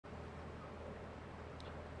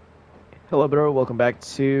Hello, bro. Welcome back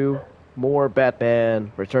to more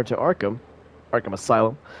Batman Return to Arkham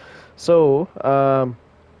Asylum. So,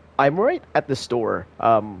 I'm right at the store.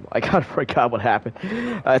 I kind of forgot what happened.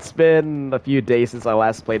 It's been a few days since I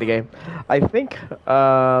last played the game. I think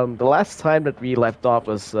the last time that we left off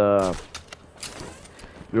was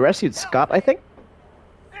we rescued Scott, I think.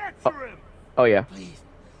 Answer him! Oh yeah. Please.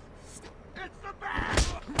 It's the Bat!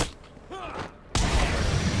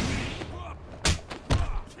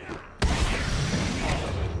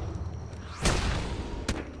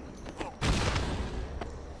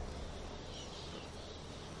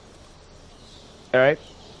 All right.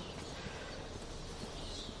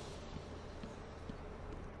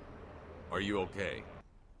 Are you okay?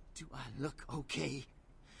 Do I look okay?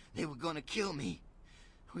 They were gonna kill me.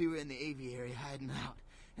 We were in the aviary hiding out,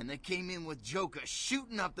 and they came in with Joker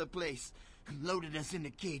shooting up the place and loaded us into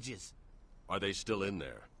cages. Are they still in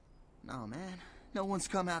there? No, man. No one's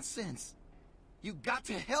come out since. You got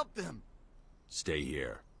to help them. Stay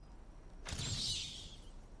here.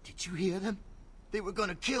 Did you hear them? They were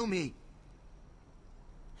gonna kill me.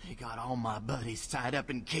 They got all my buddies tied up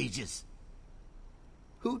in cages.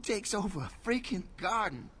 Who takes over a freaking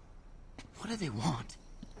garden? What do they want?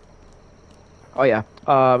 Oh yeah.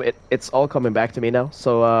 It's all coming back to me now.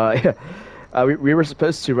 So we were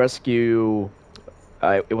supposed to rescue.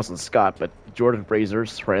 It wasn't Scott, but Jordan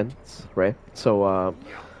Fraser's friends, right? So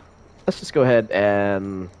let's just go ahead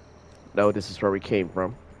and. No, this is where we came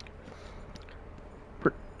from.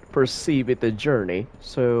 Proceed with the journey.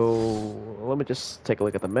 So let me just take a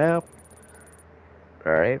look at the map.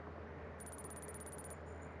 All right.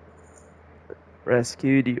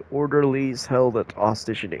 Rescue the orderlies held at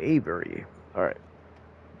hostage in the aviary. All right.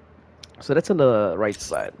 So that's on the right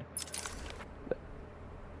side.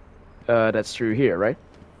 That's through here, right?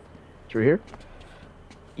 Through here?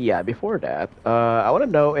 Yeah. Before that, I want to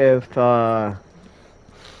know if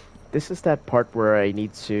this is that part where I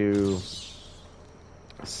need to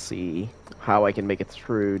see how I can make it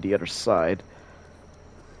through the other side.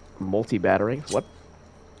 Multi-battering? What?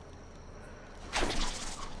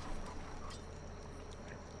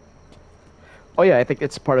 Oh yeah, I think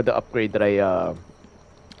it's part of the upgrade that I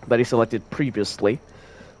selected previously.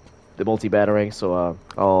 The multi-battering, so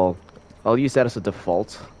I'll use that as a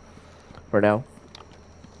default for now.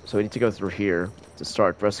 So we need to go through here to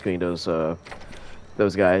start rescuing those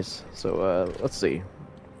guys. So let's see.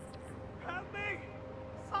 Help me!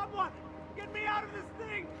 Someone! Get me out of this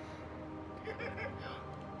thing!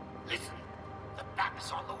 Listen, the Bat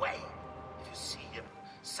is on the way. If you see him,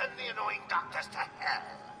 send the annoying doctors to hell.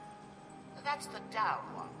 That's the down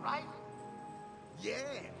one, right? Yeah,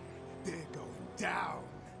 they're going down.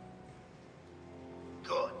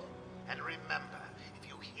 Good. And remember, if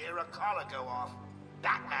you hear a collar go off,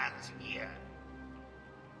 Batman's here.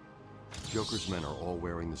 Joker's men are all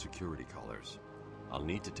wearing the security collars. I'll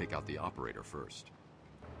need to take out the operator first.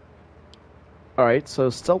 Alright, so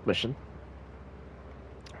stealth mission.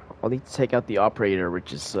 I'll need to take out the operator,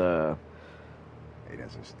 which is He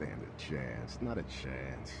doesn't stand a chance. Not a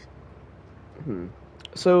chance.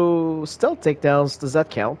 So stealth takedowns, does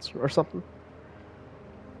that count or something?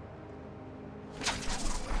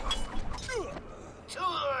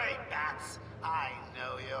 Toy Bats, I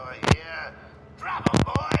know you're here. Drop 'em,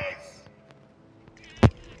 boys!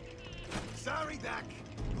 Sorry, Doc.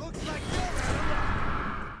 Looks like you're out of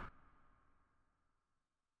luck.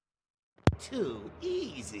 Too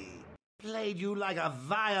easy. Played you like a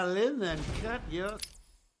violin and cut your...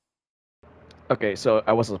 Okay, so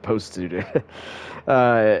I wasn't supposed to do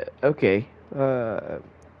that. Okay.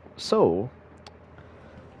 So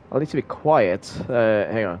I'll need to be quiet.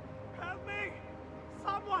 Hang on. Help me!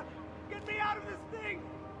 Someone! Get me out of this thing!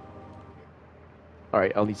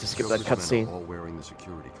 Alright, I'll need to skip that Joker's men cutscene. are all wearing the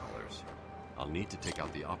security collars. I'll need to take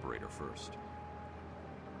out the operator first.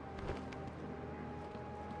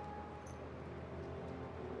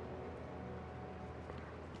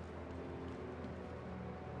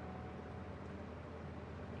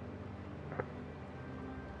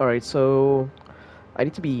 Alright, so I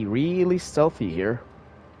need to be really stealthy here.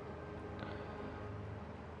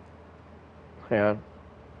 Hang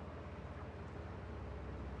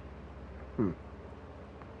on.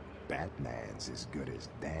 Batman's as good as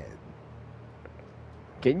dead.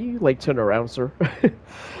 Can you, like, turn around, sir?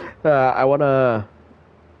 I wanna...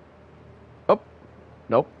 Oh,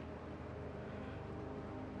 nope.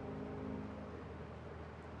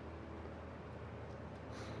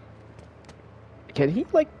 Can he,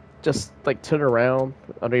 like, just, like, turn around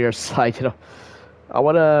under your side, you know? I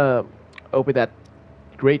wanna open that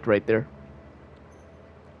grate right there.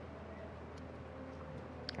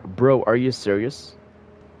 Bro, are you serious?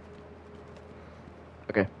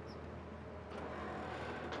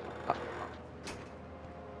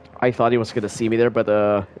 I thought he was gonna see me there, but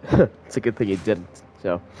it's a good thing he didn't.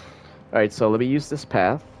 So, all right. So let me use this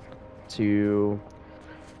path to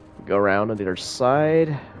go around on the other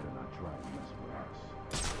side.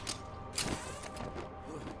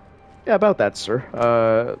 Yeah, about that,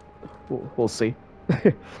 sir. We'll see.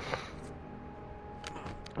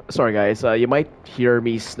 Sorry, guys. You might hear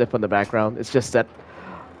me sniff in the background. It's just that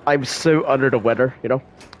I'm so under the weather, you know.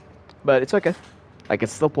 But it's okay. I can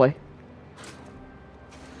still play.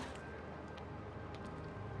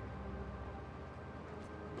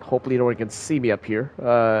 Hopefully no one can see me up here.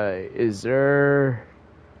 Is there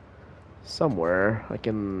somewhere I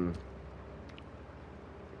can...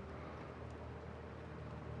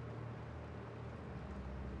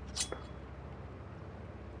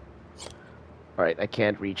 Alright, I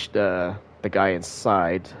can't reach the guy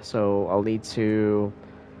inside, so I'll need to...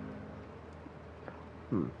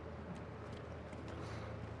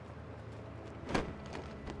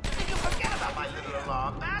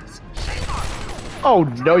 Oh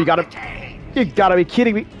no, you gotta be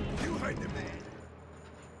kidding me.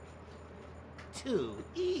 Too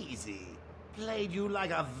easy. Played you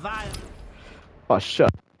like a violent... Oh, shut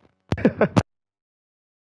up.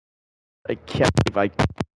 I can't believe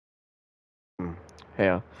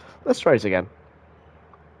Yeah, let's try this again.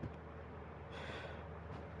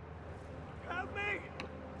 Help me!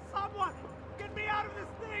 Someone! Get me out of this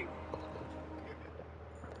thing!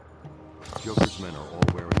 Joker's men are all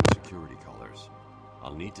wearing security collars.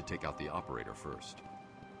 I'll need to take out the operator first.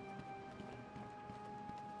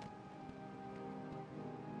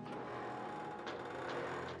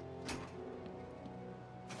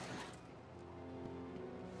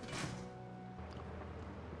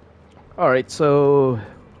 Alright, so...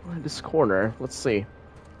 this corner, let's see.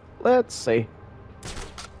 Let's see.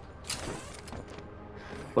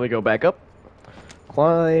 Let me go back up.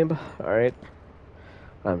 Climb. Alright.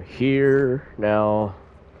 I'm here now.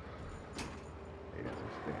 He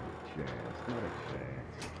doesn't stand a chance. Not a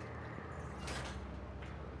chance.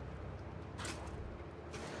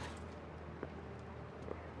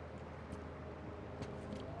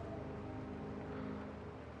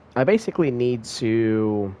 I basically need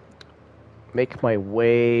to make my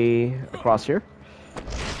way across here.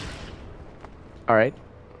 Alright.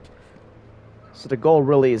 So the goal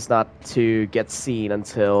really is not to get seen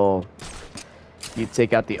until you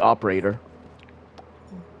take out the operator.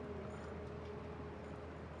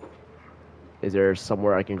 Is there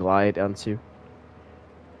somewhere I can glide onto?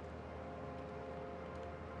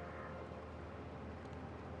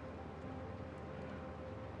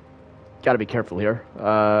 Gotta be careful here.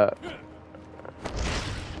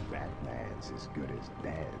 Batman's as good as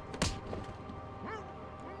dead.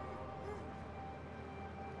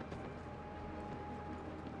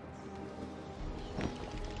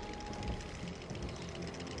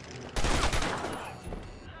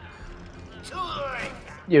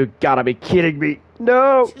 You gotta be kidding me.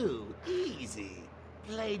 No! Too easy.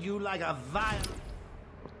 Played you like a violent...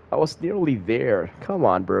 I was nearly there. Come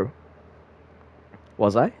on, bro.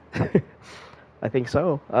 Was I? I think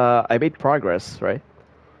so. I made progress, right?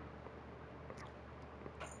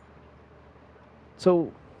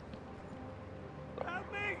 So...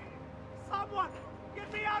 Help me! Someone!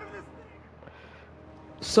 Get me out of this thing!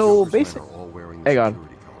 So, Joker's men basically... are all wearing Hang on.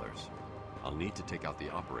 security collars. I'll need to take out the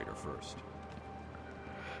operator first.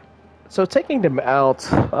 So taking them out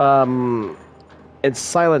in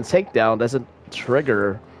silent takedown doesn't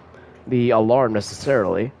trigger the alarm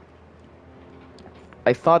necessarily.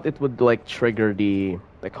 I thought it would like trigger the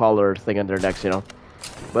collar thing on their necks, you know.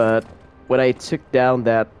 But when I took down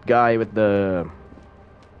that guy with the,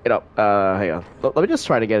 you know, hang on. Let me just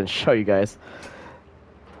try it again and show you guys.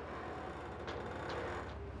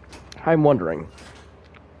 I'm wondering.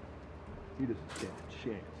 He doesn't stand a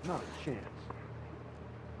chance. Not a chance.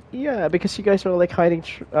 Yeah, because you guys are like hiding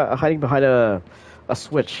behind a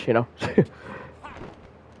switch, you know.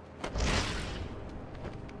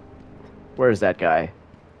 Where is that guy?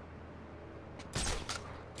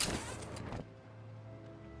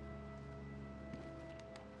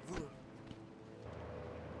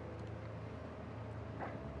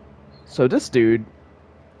 So this dude,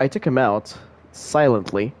 I took him out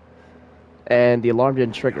silently, and the alarm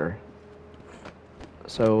didn't trigger.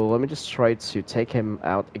 So let me just try to take him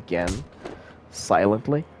out again,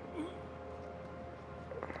 silently.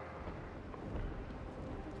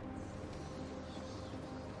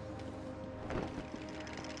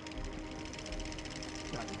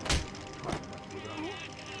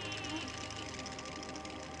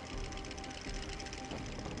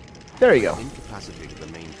 There you go. Incapacitated the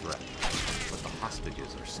main threat, but the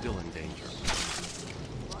hostages are still in danger.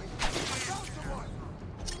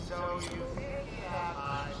 So, So you think that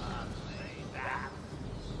I must say that?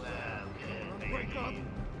 Well, good, Wake up! baby.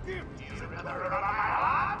 Damn, Do you remember my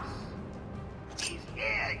hearts? He's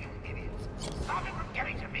here, you idiots. Stop him from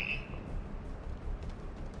getting to me.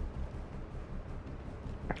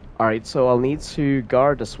 Alright, so I'll need to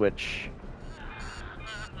guard the switch.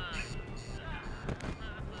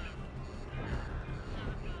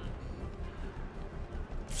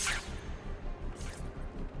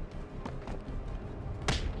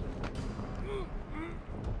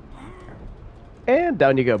 And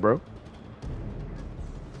down you go, bro.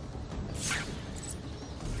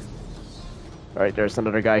 Alright, there's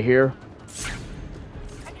another guy here.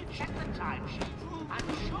 Have you checked the timesheet? I'm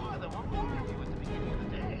sure there were more of you at the beginning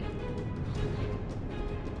of the day.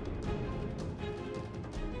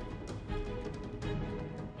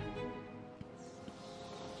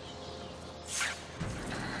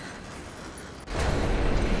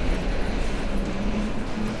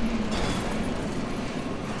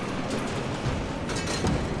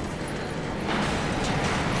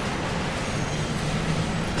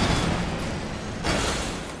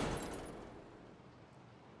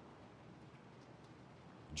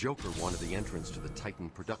 Joker wanted the entrance to the Titan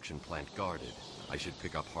production plant guarded. I should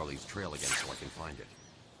pick up Harley's trail again so I can find it.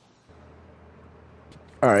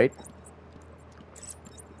 Alright.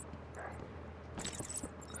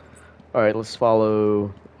 Alright, let's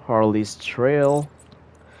follow Harley's trail.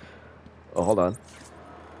 Oh, hold on.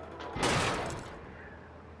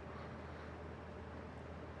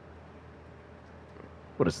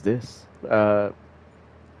 What is this? Hang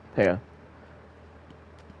on.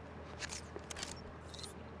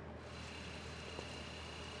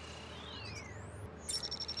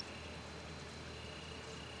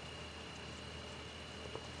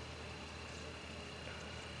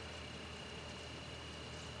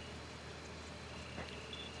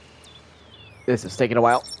 This is taking a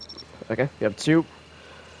while. Okay, we have two.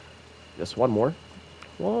 Just one more.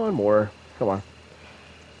 One more. Come on.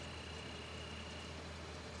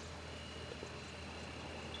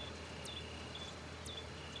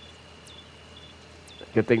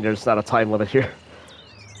 Good thing there's not a time limit here.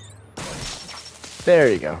 There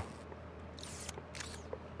you go.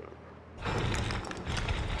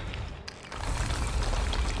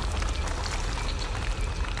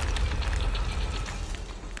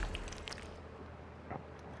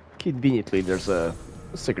 Conveniently, there's a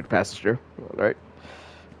secret passage there. Alright.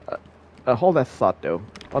 Hold that thought, though.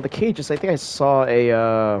 On the cages, I think I saw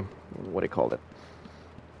a, what do you call it?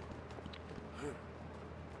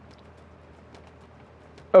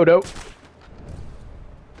 Oh, no.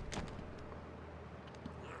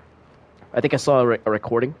 I think I saw a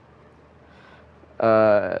recording.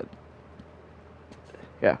 Yeah.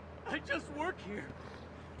 I just work here.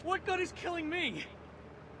 What good is killing me?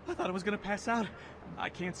 I thought I was gonna pass out. I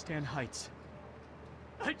can't stand heights.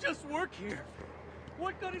 I just work here.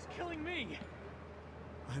 What good is killing me?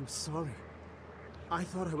 I'm sorry. I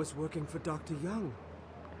thought I was working for Dr. Young.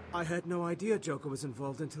 I had no idea Joker was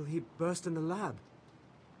involved until he burst in the lab.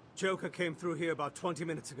 Joker came through here about 20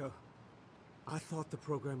 minutes ago. I thought the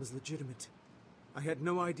program was legitimate. I had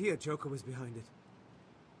no idea Joker was behind it.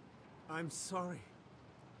 I'm sorry.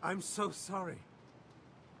 I'm so sorry.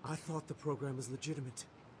 I thought the program was legitimate.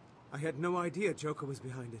 I had no idea Joker was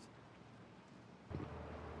behind it.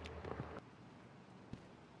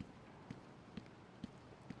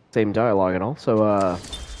 Same dialogue and all, so, Pamela,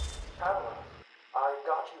 I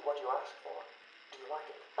got you what you asked for. Do you like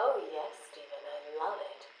it? Oh yes, Stephen, I love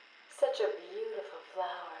it. Such a beautiful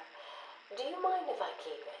flower. Do you mind if I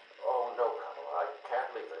keep it? Oh, no, Pamela, I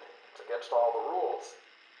can't leave it. It's against all the rules.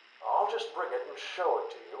 I'll just bring it and show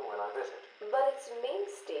it to you when I visit. But it's me,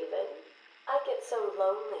 Stephen. I get so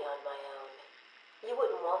lonely on my own. You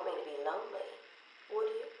wouldn't want me to be lonely,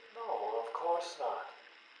 would you? No, of course not.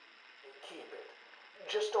 Keep it.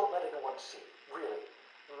 Just don't let anyone see. Really,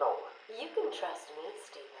 no one. You can trust me,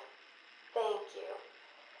 Stephen. Thank you.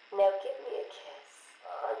 Now give me a kiss.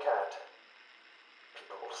 I can't.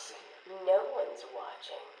 People will see. No one's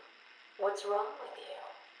watching. What's wrong with you?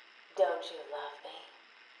 Don't you love me?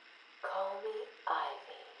 Call me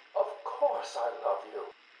Ivy. Of course I love you.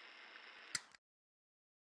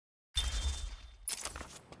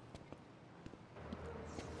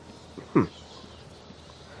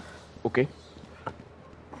 okay.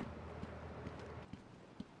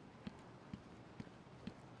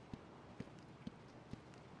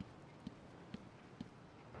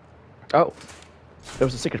 Oh, there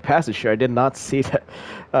was a secret passage here. I did not see that.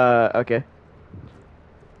 Okay.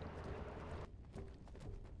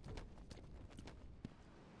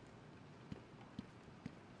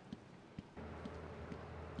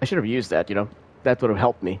 I should have used that, you know. that would have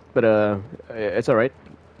helped me, but it's all right.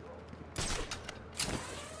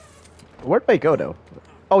 Where'd they go though?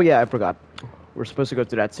 Oh yeah, I forgot. We're supposed to go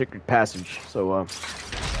to that secret passage. So Well,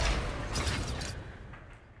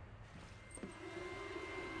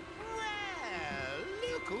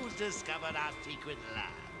 look who's discovered our secret lab.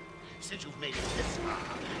 Since you've made it this far,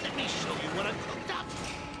 let me show you what I've cooked up.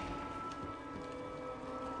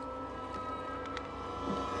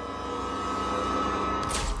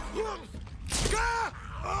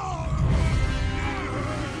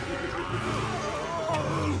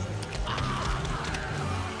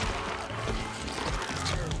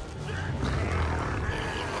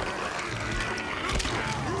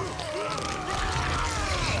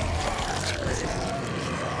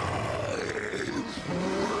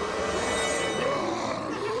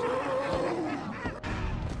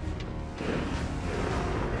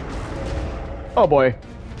 oh boy,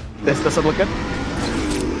 this doesn't look good.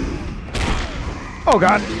 Oh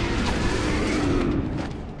god.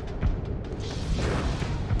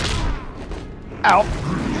 Ow.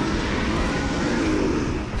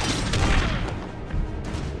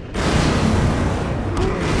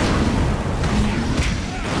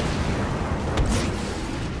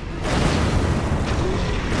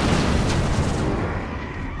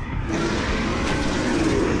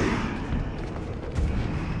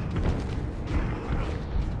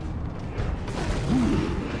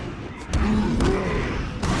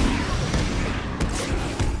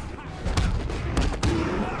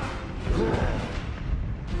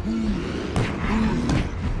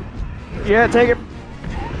 Yeah, take it.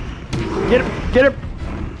 Get him. Get him.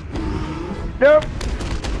 Nope.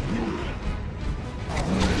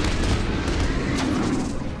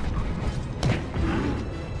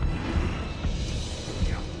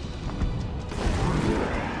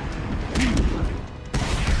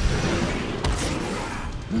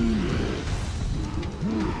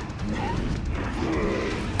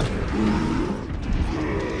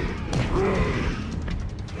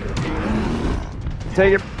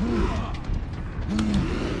 Take it.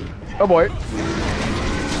 Oh boy.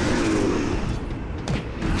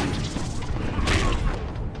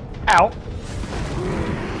 Ow.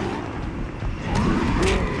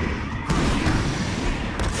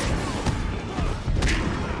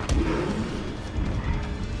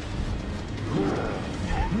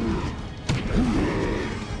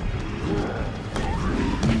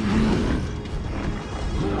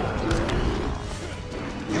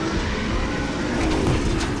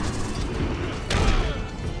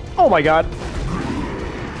 Oh my god.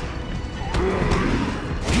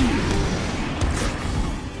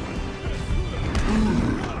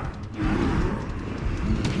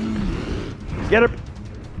 Get him.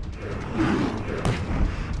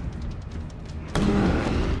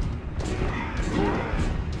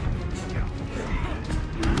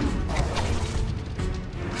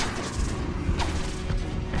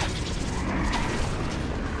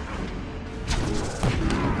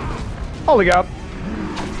 Holy god.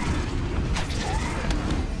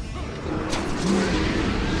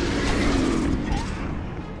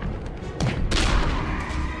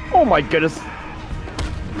 Oh my goodness.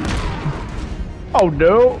 Oh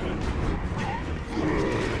no.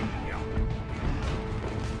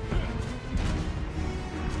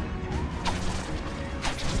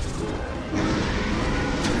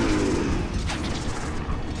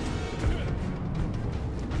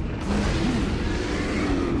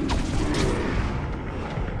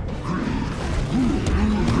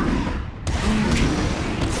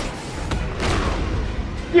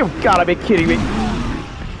 You gotta be kidding me.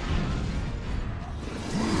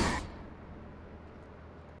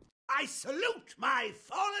 I salute my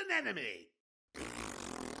fallen enemy!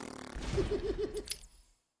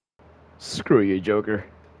 Screw you, Joker.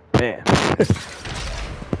 Man.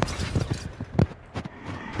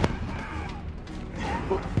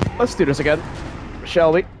 Let's do this again,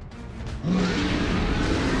 shall we?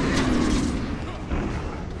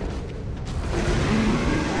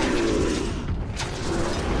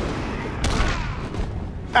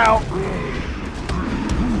 Ow!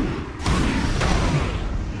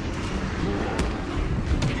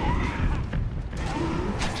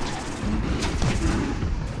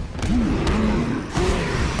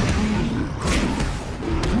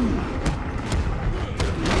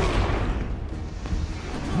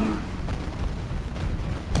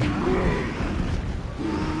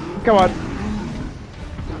 Come on.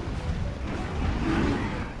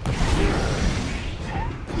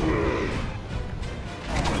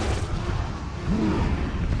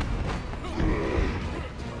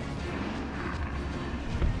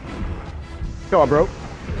 Come on, bro.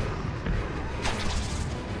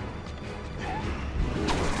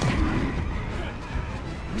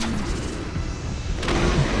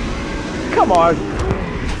 Come on.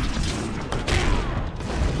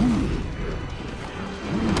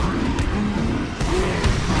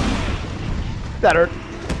 That hurt.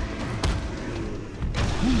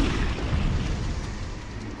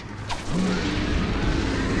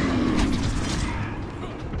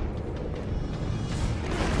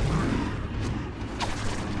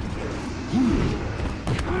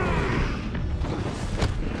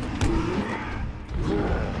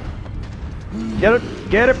 Get it!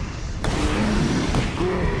 Get it!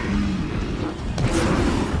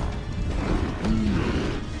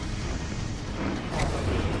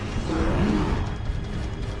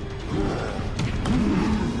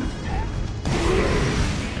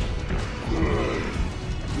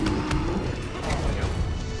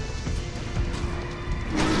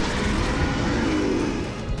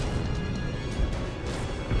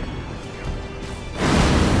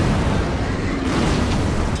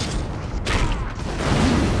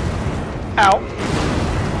 Ow.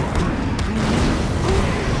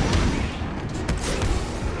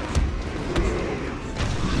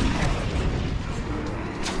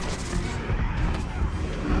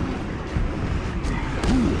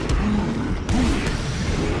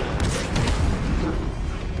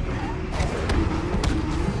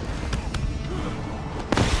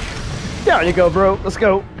 There you go, bro. Let's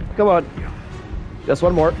go. Come on. Just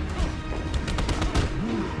one more.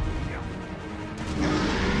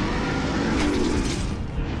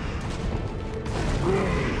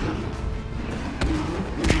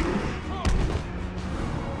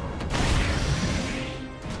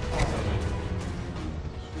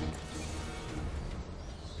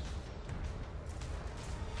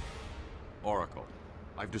 Oracle,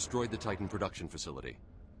 I've destroyed the Titan production facility.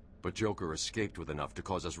 But Joker escaped with enough to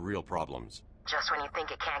cause us real problems. Just when you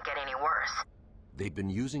think it can't get any worse. They've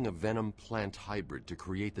been using a venom plant hybrid to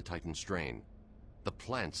create the Titan strain. The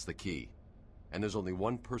plant's the key. And there's only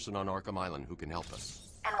one person on Arkham Island who can help us.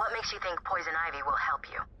 And what makes you think Poison Ivy will help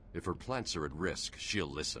you? If her plants are at risk, she'll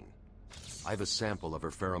listen. I have a sample of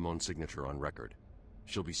her pheromone signature on record.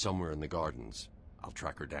 She'll be somewhere in the gardens. I'll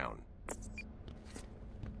track her down.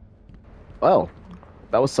 Well,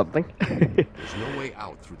 that was something. There's no way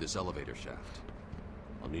out through this elevator shaft.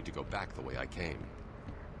 I'll need to go back the way I came.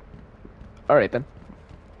 Alright then.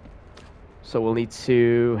 So we'll need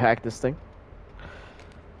to hack this thing.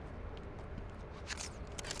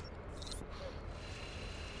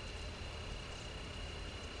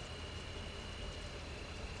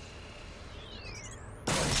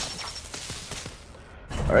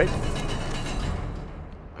 Alright.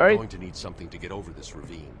 I'm going to need something to get over this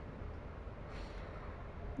ravine.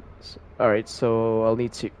 Alright, so I'll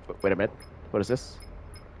need to... Wait a minute. What is this?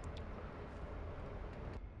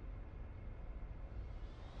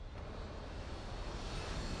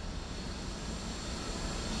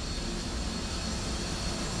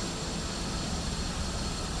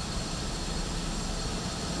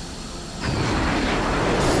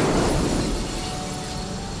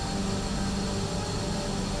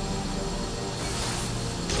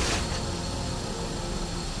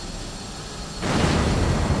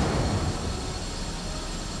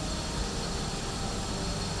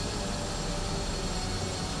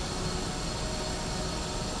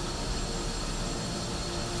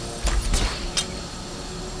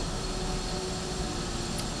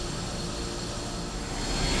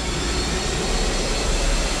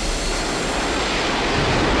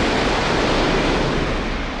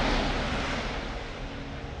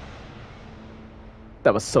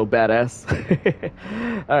 That was so badass.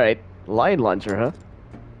 Alright, line launcher, huh?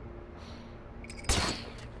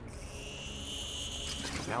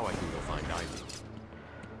 Now I can go find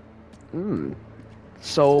Ivy.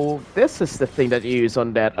 So this is the thing that you use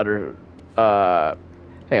on that other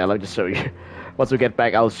hang on, let me just show you. Once we get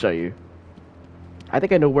back, I'll show you. I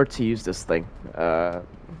think I know where to use this thing. Let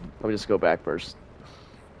me just go back first.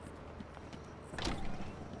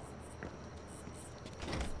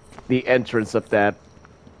 The entrance of that,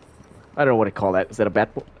 I don't know what to call that. Is that a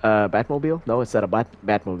Batmobile? No, it's not a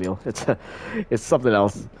Batmobile. It's something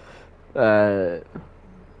else.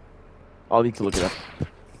 I'll need to look it up.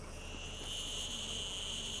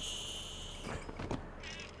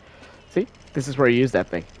 See? This is where you use that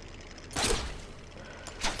thing.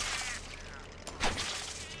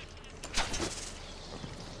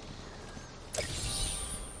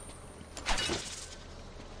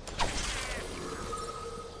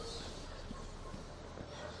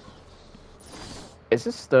 Is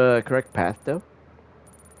this the correct path, though?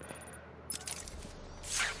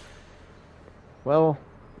 Well,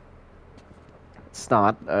 it's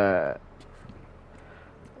not.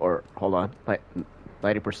 Or hold on, 90%,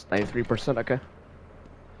 93%. Okay.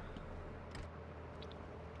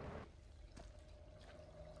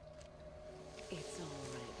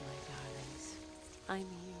 I'm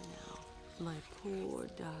here now, my poor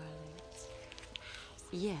darlings.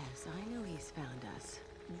 Yes, I know he's found us,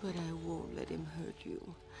 but I won't let him hurt you.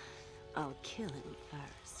 I'll kill him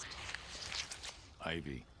first.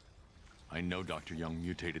 Ivy, I know Dr. Young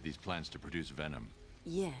mutated these plants to produce venom.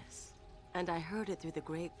 Yes, and I heard it through the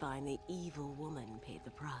grapevine the evil woman paid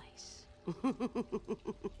the price.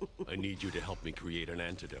 I need you to help me create an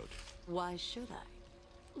antidote. Why should I?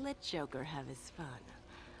 Let Joker have his fun.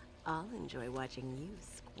 I'll enjoy watching you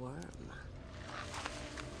squirm.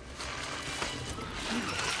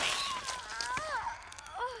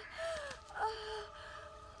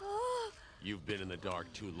 You've been in the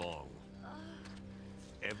dark too long.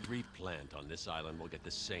 Every plant on this island will get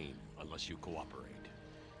the same unless you cooperate.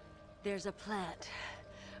 There's a plant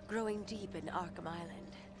growing deep in Arkham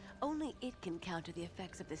Island. Only it can counter the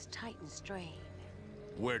effects of this Titan strain.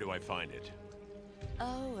 Where do I find it?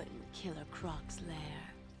 Oh, in Killer Croc's lair.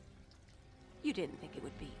 You didn't think it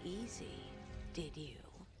would be easy, did you?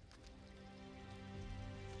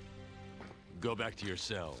 Go back to your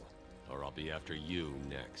cell, or I'll be after you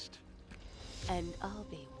next. And I'll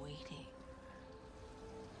be waiting.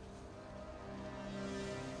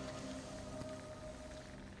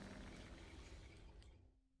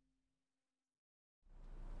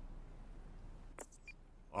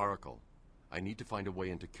 Oracle, I need to find a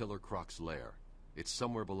way into Killer Croc's lair. It's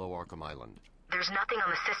somewhere below Arkham Island. There's nothing on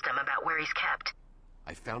the system about where he's kept.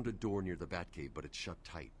 I found a door near the Batcave, but it's shut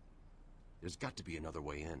tight. There's got to be another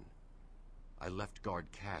way in. I left guard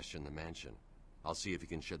Cash in the mansion. I'll see if he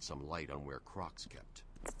can shed some light on where Croc's kept.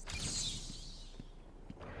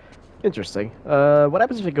 Interesting. What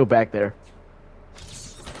happens if we go back there?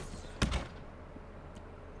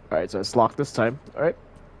 Alright, so it's locked this time. Alright.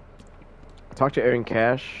 Talk to Aaron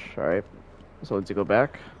Cash. Alright. So let's go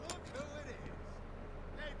back. Look who it is.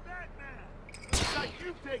 Hey, Batman! It's like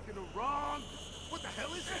you've taken a wrong. What the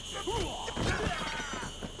hell is it?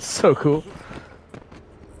 So cool.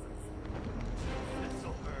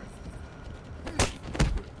 This'll hurt.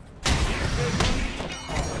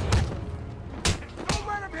 Don't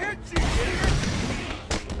let him hit you, idiot!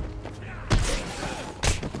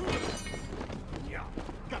 Yeah,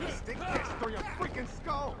 got a stick fist through your freaking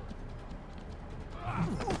skull.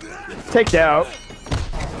 Take down.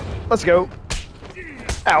 Let's go.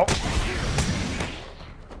 Ow.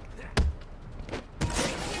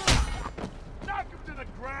 Knock him to the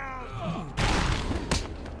ground.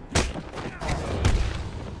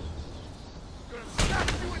 Gonna snap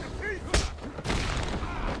you into pieces.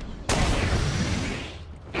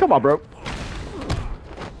 Come on, bro.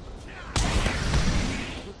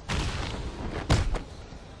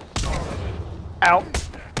 Ow.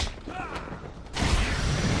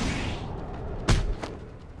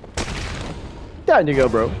 Down you go,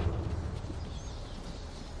 bro.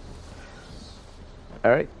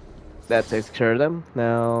 Alright. That takes care of them.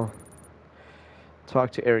 Now,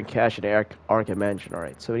 talk to Aaron Cash at Arkham Mansion.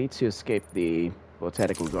 Alright, so we need to escape the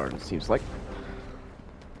Botanical Garden, seems like.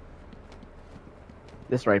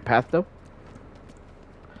 This the right path, though?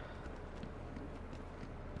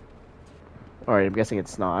 Alright, I'm guessing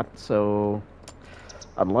it's not, so...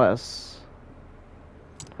 Unless...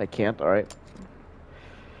 I can't, alright.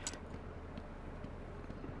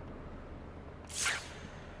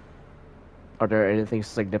 Are there anything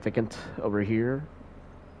significant over here?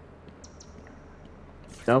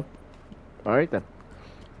 No? Alright then.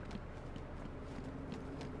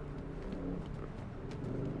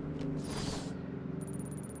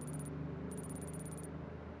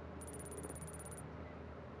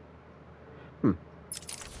 Am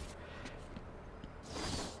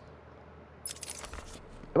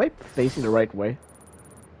I facing the right way?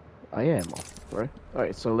 I am. Alright.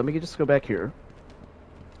 Alright, so let me just go back here.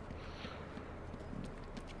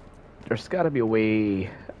 There's gotta be a way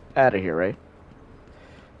out of here, right?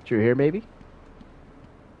 Through here, maybe?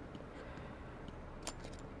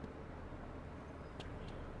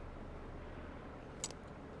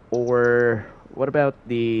 Or what about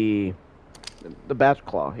the bat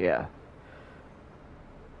claw? Yeah.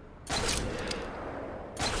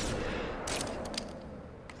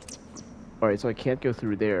 Alright, so I can't go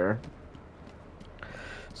through there.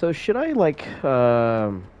 So should I, like,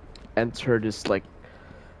 enter this, like,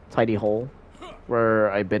 tiny hole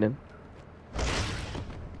where I've been in?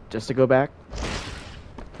 Just to go back?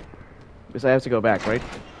 Because I have to go back, right?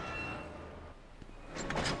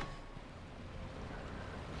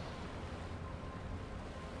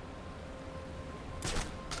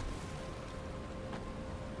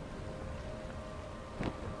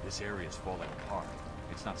 This area is falling apart.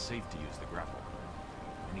 It's not safe to use the grapple.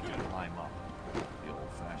 I need to climb up the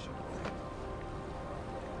old-fashioned way.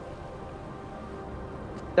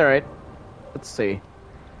 Alright. Let's see.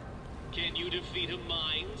 Can you defeat a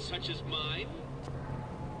mind such as mine?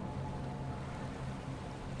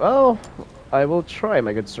 Well, I will try,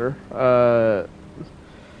 my good sir.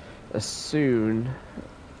 Soon.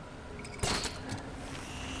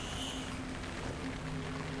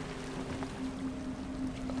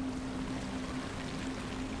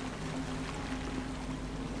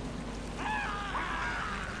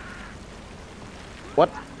 What?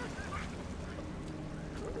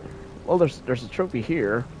 Well, there's a trophy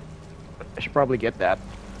here. I should probably get that.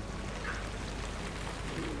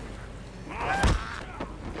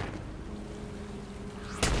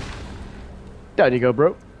 Down you go,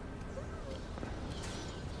 bro.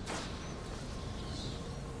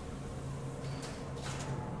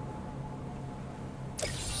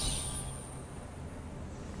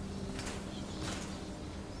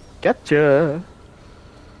 Gotcha.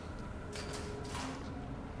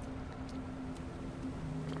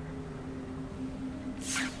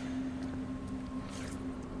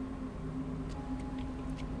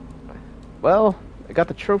 Well, I got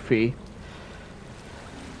the trophy.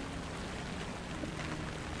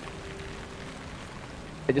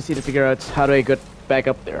 I just need to figure out how do I get back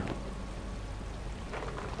up there.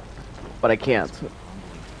 But I can't.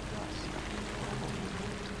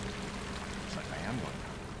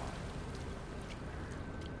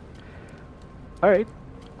 Alright,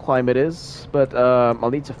 climb it is, but I'll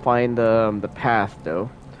need to find the path though.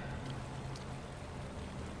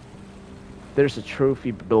 There's a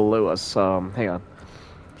trophy below us. Hang on.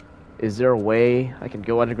 Is there a way I can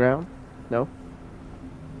go underground? No?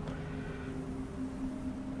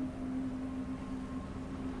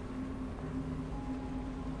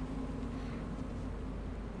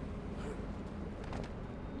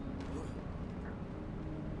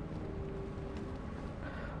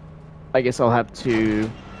 I guess I'll have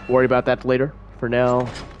to worry about that later. For now,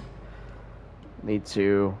 need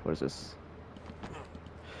to... what is this?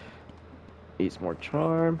 Eats more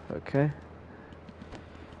charm. Okay.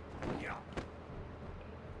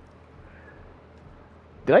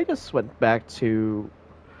 Did I just went back to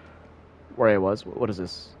where I was? What is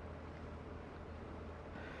this?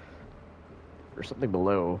 There's something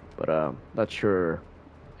below, but not sure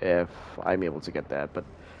if I'm able to get that. But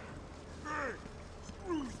hey,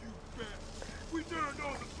 screw you, bat! We turned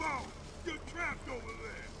on the phone. You're trapped over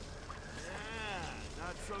there. Yeah,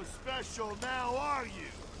 not so special now, are you?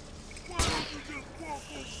 Why don't you just walk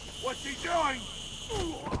over? What's he doing?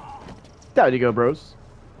 down you go, bros.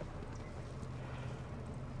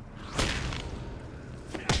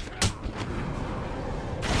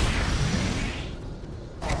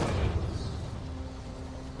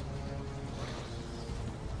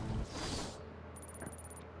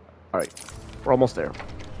 Alright, we're almost there.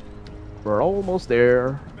 We're almost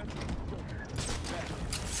there.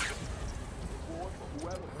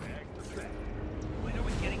 When are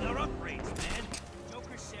we getting our upgrades, man?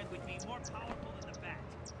 Joker said we'd be more powerful than the Bat.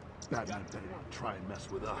 Batman better not try and mess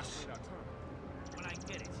with us. When I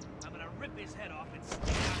get it, I'm gonna rip his head off and stick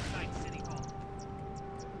it outside City Hall.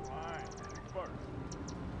 Alright, first.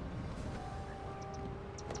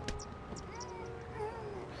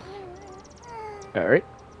 Alright.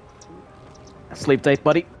 Sleep tight,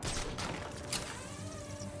 buddy.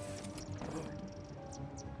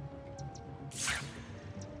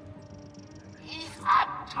 He's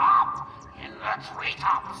up top, in the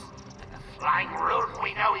treetops. The flying rodent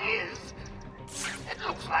we know he is. It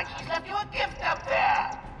looks like he's left you a gift up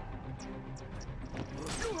there.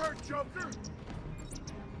 You heard Joker.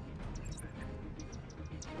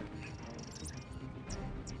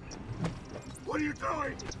 What are you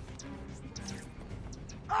doing?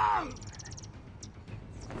 Ah!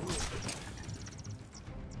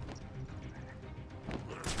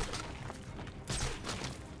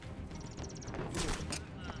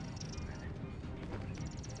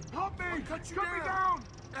 Help me! Cut me down!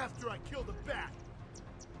 After I kill the Bat.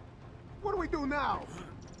 What do we do now?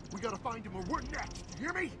 We gotta find him or we're next. You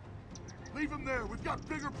hear me? Leave him there. We've got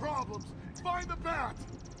bigger problems. Find the Bat.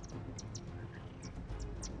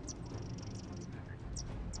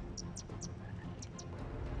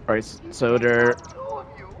 Alright, so there...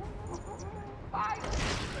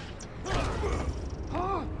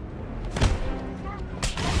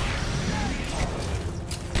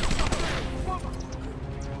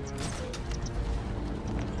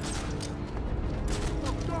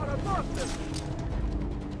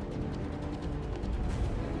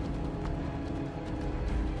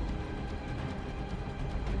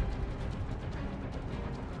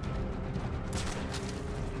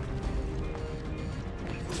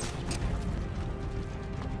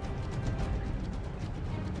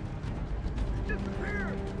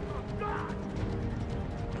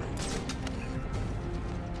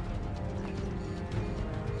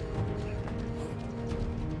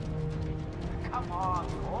 on,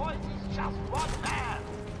 boys. He's just one man.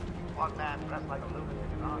 One man dressed like a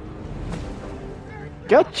lunatic, aren't you?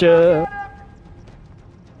 Gotcha.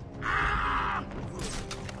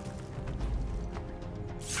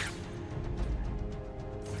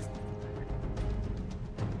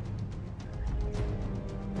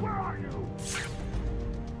 Where are you?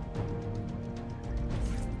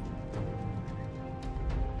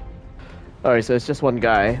 Alright, so it's just one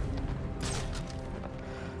guy.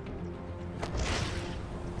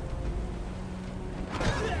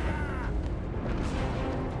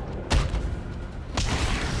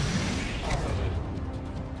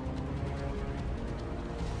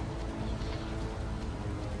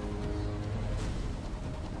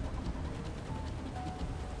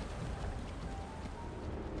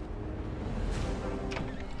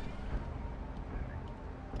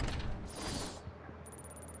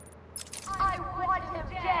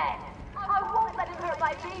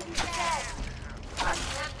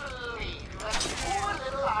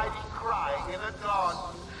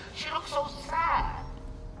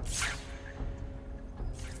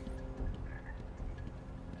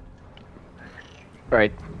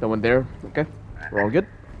 Alright, no one there. Okay, we're all good.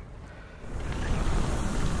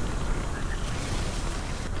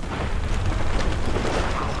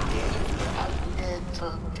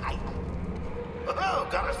 Oh,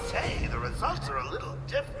 gotta say, the results are a little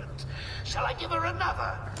different. Shall I give her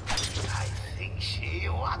another? I think she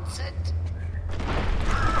wants it.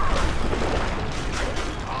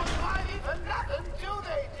 Oh, not even nothing, do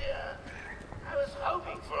they, dear? I was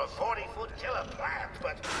hoping for a 40-foot killer plant,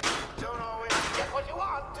 but don't always get what you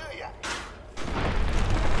want, do you?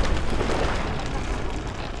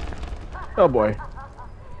 Oh boy.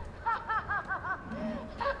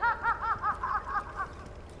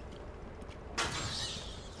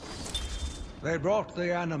 They brought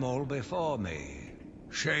the animal before me,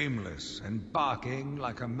 shameless and barking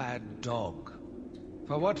like a mad dog.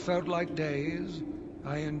 For what felt like days,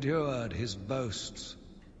 I endured his boasts.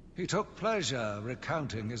 He took pleasure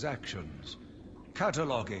recounting his actions,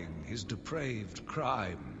 cataloguing his depraved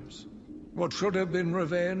crimes. What should have been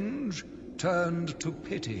revenge turned to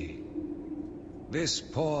pity. This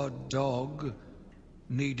poor dog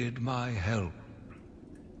needed my help.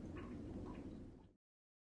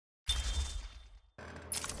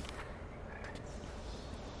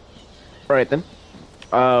 Alright then.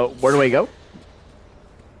 Where do I go?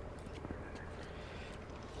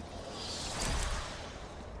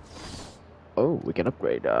 Oh, we can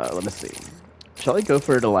upgrade. Let me see. Shall I go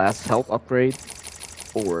for the last health upgrade?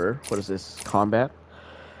 Or, what is this? Combat?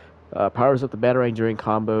 Powers up the batarang during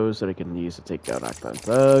combos that I can use to take down knockdown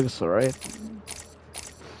thugs. Alright.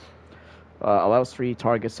 Allows 3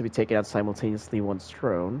 targets to be taken out simultaneously once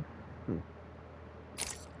thrown.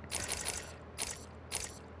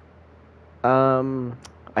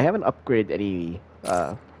 I haven't upgraded any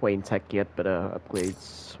Wayne tech yet, but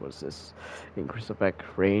upgrades. What is this? Increase the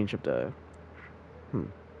back range of the.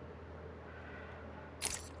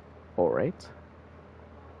 Alright.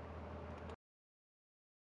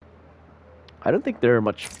 I don't think they're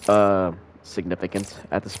much significant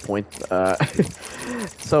at this point.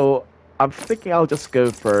 So I'm thinking I'll just go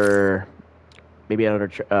for maybe another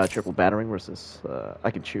triple batarang versus. I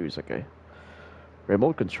can choose. Okay.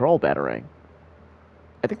 Remote control batarang.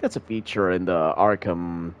 I think that's a feature in the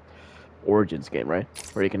Arkham Origins game, right?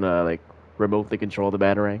 Where you can like remotely control the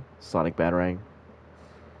batarang, sonic batarang.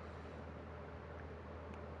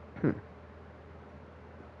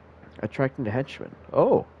 Attracting the henchmen.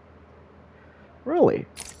 Oh, really?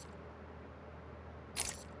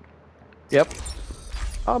 Yep.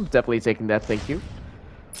 I'm definitely taking that. Thank you.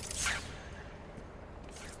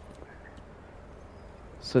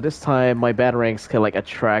 So this time my batarangs can like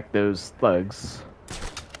attract those thugs.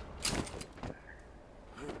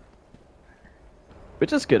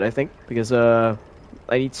 Which is good, I think, because I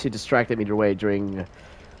need to distract them either way during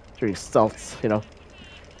stealth, you know.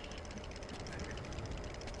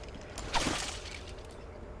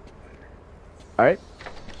 Alright.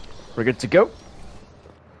 We're good to go.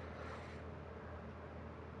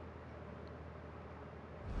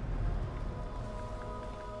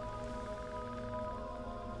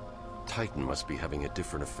 Titan must be having a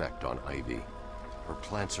different effect on Ivy. Her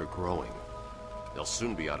plants are growing. They'll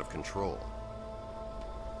soon be out of control.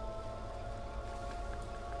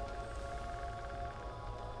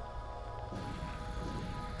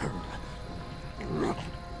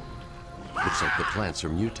 Looks like the plants are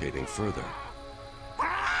mutating further.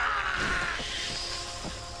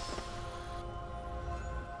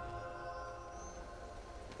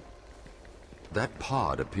 That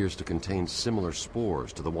pod appears to contain similar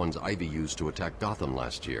spores to the ones Ivy used to attack Gotham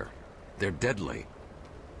last year. They're deadly.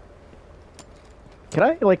 Can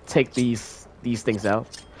I like take these things out?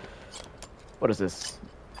 What is this?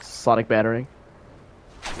 Sonic battering?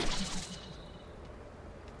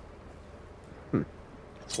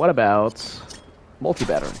 What about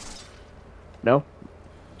multi-battering? No?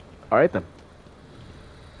 Alright then.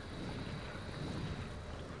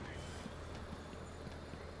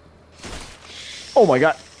 Oh my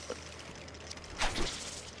god!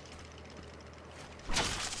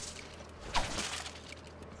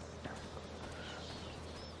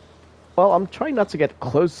 Well, I'm trying not to get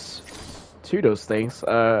close to those things.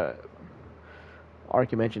 Arc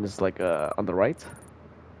Dimension is like on the right.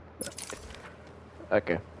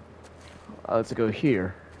 Okay. Let's go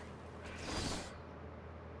here.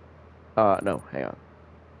 No, hang on.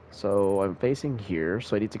 So I'm facing here,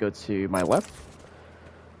 so I need to go to my left.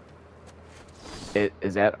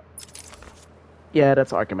 Is that? Yeah,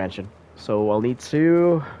 that's Arc Dimension. So I'll need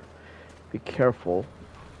to be careful.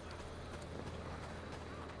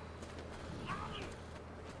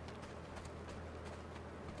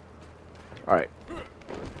 Alright.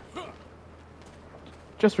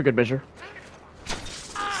 Just for good measure.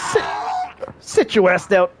 Sit your ass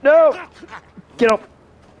down. No! Get up.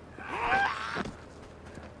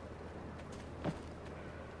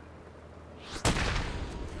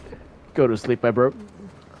 Go to sleep, my bro.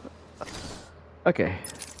 Okay.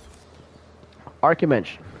 Arc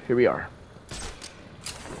Dimension. Here we are.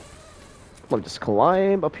 Let me just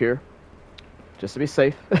climb up here. Just to be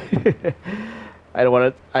safe. I don't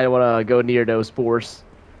want to go near those spores.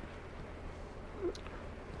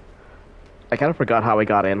 I kind of forgot how I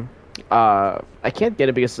got in. I can't get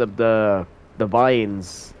it because of the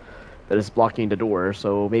vines that is blocking the door.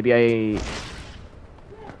 So maybe I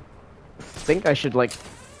think I should like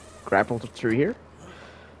grapple through here.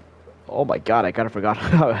 Oh my god! I kind of forgot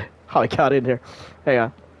how I got in here. Hang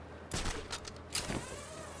on.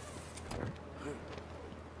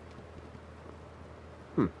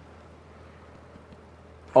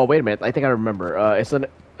 Oh wait a minute! I think I remember. It's an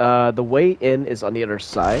the way in is on the other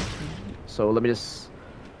side. So let me just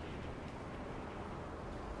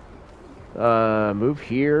move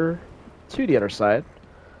here to the other side,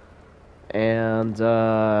 and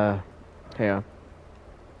hang on.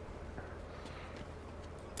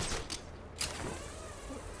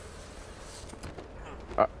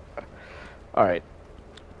 All right.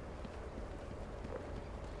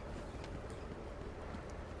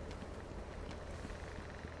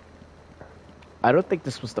 I don't think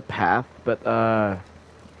this was the path, but alright,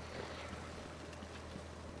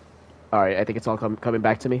 I think it's all coming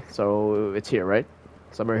back to me. So it's here, right?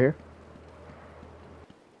 Somewhere here.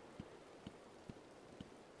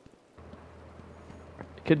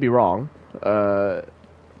 Could be wrong. Oh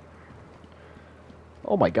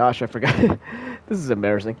my gosh, I forgot. This is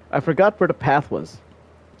embarrassing. I forgot where the path was.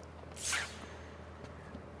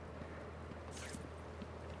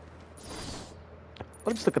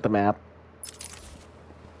 Let's look at the map.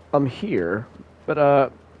 I'm here,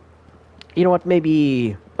 but you know what?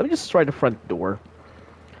 Maybe let me just try the front door.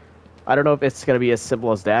 I don't know if it's gonna be as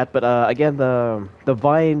simple as that, but again, the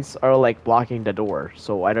vines are like blocking the door,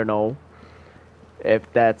 so I don't know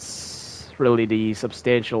if that's really the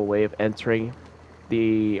substantial way of entering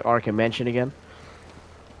the Arc Dimension again.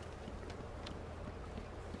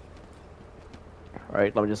 All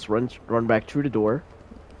right, let me just run back through the door.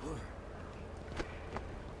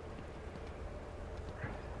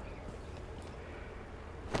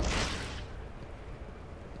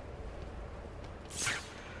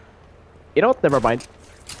 You know what? Never mind.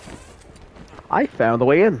 I found the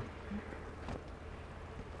way in.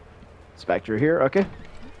 It's back through here. Okay.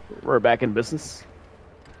 We're back in business.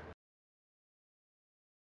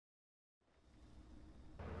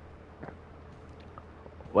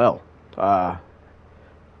 Well,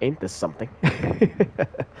 ain't this something?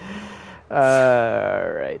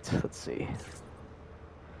 Alright, let's see.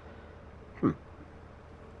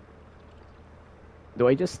 Do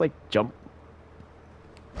I just, like, jump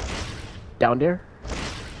down there?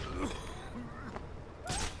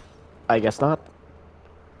 I guess not.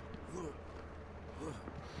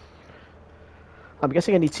 I'm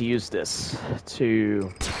guessing I need to use this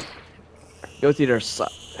to go to the other side.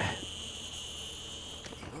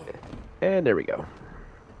 And there we go.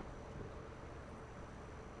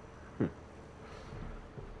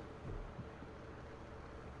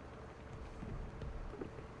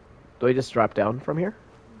 Do I just drop down from here?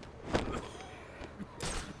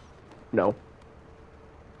 No.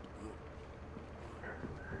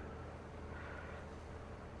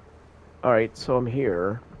 Alright, so I'm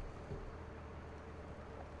here.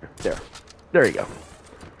 There. There you go.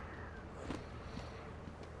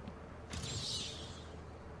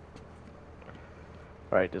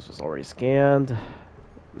 Alright, this was already scanned.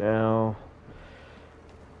 Now...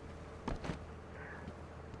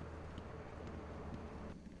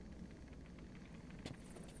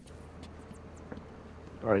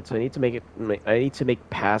 Alright, so I need to make it. I need to make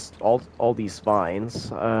past all these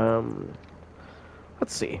vines.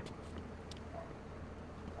 Let's see.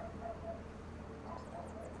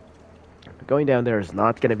 Going down there is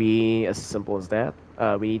not going to be as simple as that.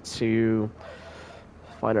 We need to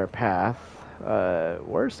find our path.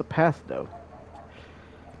 Where's the path, though?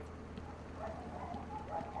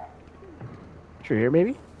 Through here,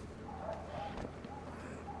 maybe?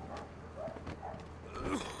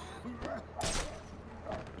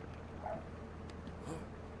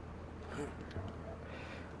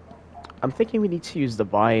 I'm thinking we need to use the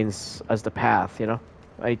vines as the path, you know?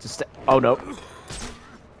 I need to oh no.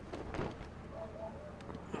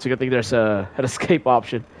 It's a good thing there's an escape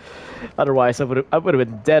option. Otherwise, I would have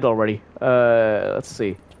been dead already. Let's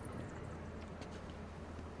see.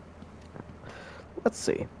 Let's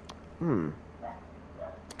see.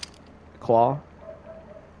 Claw.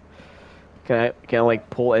 Can I like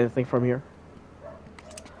pull anything from here?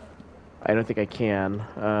 I don't think I can.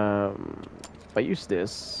 If I use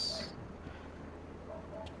this.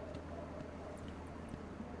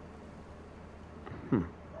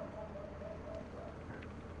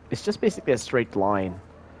 It's just basically a straight line.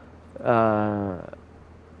 You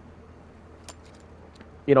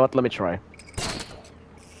know what? Let me try.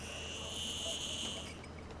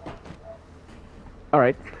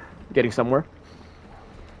 Alright. Getting somewhere.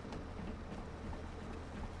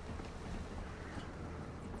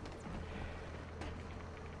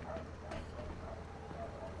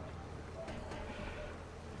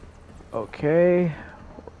 Okay.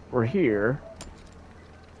 We're here.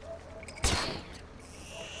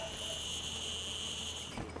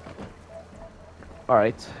 All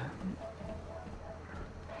right.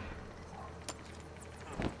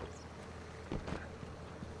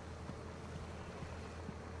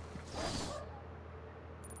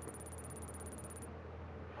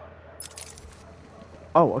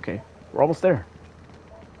 Oh, okay. We're almost there.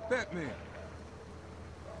 Batman!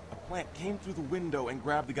 A plant came through the window and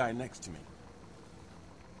grabbed the guy next to me.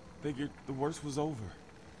 Figured the worst was over.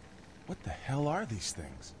 What the hell are these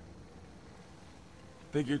things?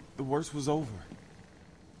 Figured the worst was over.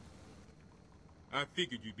 I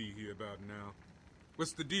figured you'd be here about now.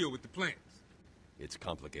 What's the deal with the plants? It's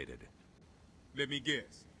complicated. Let me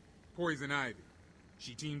guess. Poison Ivy.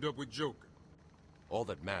 She teamed up with Joker. All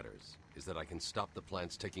that matters is that I can stop the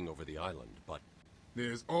plants taking over the island, but...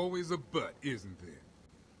 There's always a but, isn't there?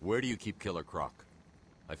 Where do you keep Killer Croc?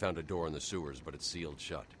 I found a door in the sewers, but it's sealed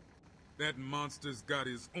shut. That monster's got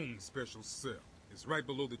his own special cell. It's right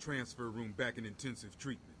below the transfer room back in intensive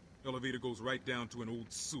treatment. Elevator goes right down to an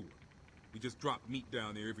old sewer. We just drop meat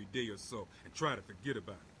down there every day or so and try to forget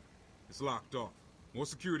about it. It's locked off. More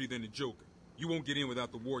security than the Joker. You won't get in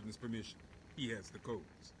without the warden's permission. He has the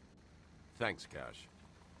codes. Thanks, Cash.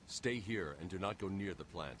 Stay here and do not go near the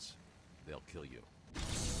plants. They'll kill you.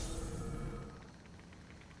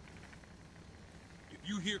 If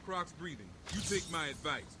you hear Croc's breathing, you take my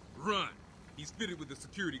advice. Run! He's fitted with a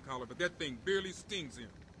security collar, but that thing barely stings him.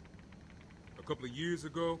 A couple of years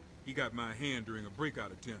ago, he got my hand during a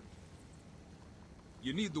breakout attempt.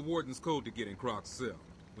 You need the warden's code to get in Croc's cell.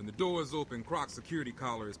 When the door is open, Croc's security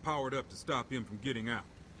collar is powered up to stop him from getting out.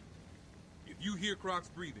 If you hear Croc's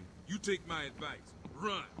breathing, you take my advice.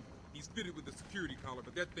 Run! He's fitted with a security collar,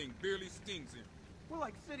 but that thing barely stings him. We're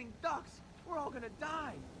like sitting ducks. We're all gonna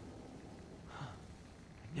die.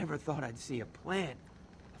 I never thought I'd see a plant.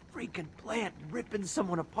 A freaking plant ripping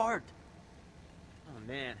someone apart. Oh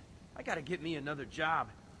man, I gotta get me another job.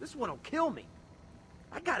 This one'll kill me.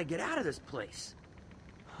 I gotta get out of this place.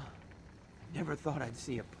 I never thought I'd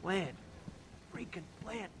see a plant. Freaking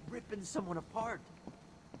plant ripping someone apart.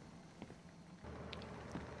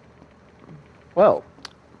 Well,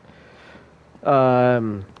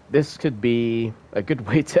 this could be a good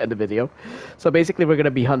way to end the video. So basically, we're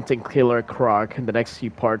gonna be hunting Killer Croc in the next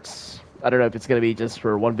few parts. I don't know if it's gonna be just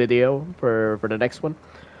for one video for the next one,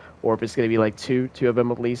 or if it's gonna be like two of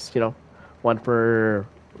them at least. You know, one for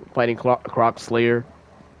fighting Croc Slayer,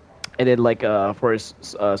 and then like for a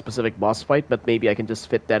specific boss fight. But maybe I can just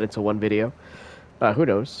fit that into one video. Who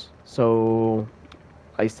knows? So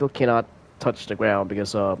I still cannot touch the ground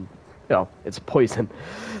because you know, it's poison.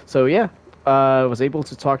 So yeah, I was able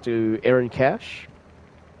to talk to Aaron Cash.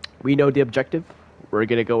 We know the objective. We're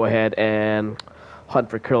gonna go ahead and hunt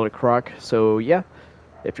for Killer Croc. So yeah,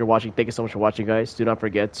 if you're watching, thank you so much for watching, guys. Do not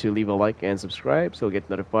forget to leave a like and subscribe so you'll get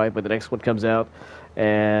notified when the next one comes out.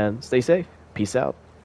 And stay safe. Peace out.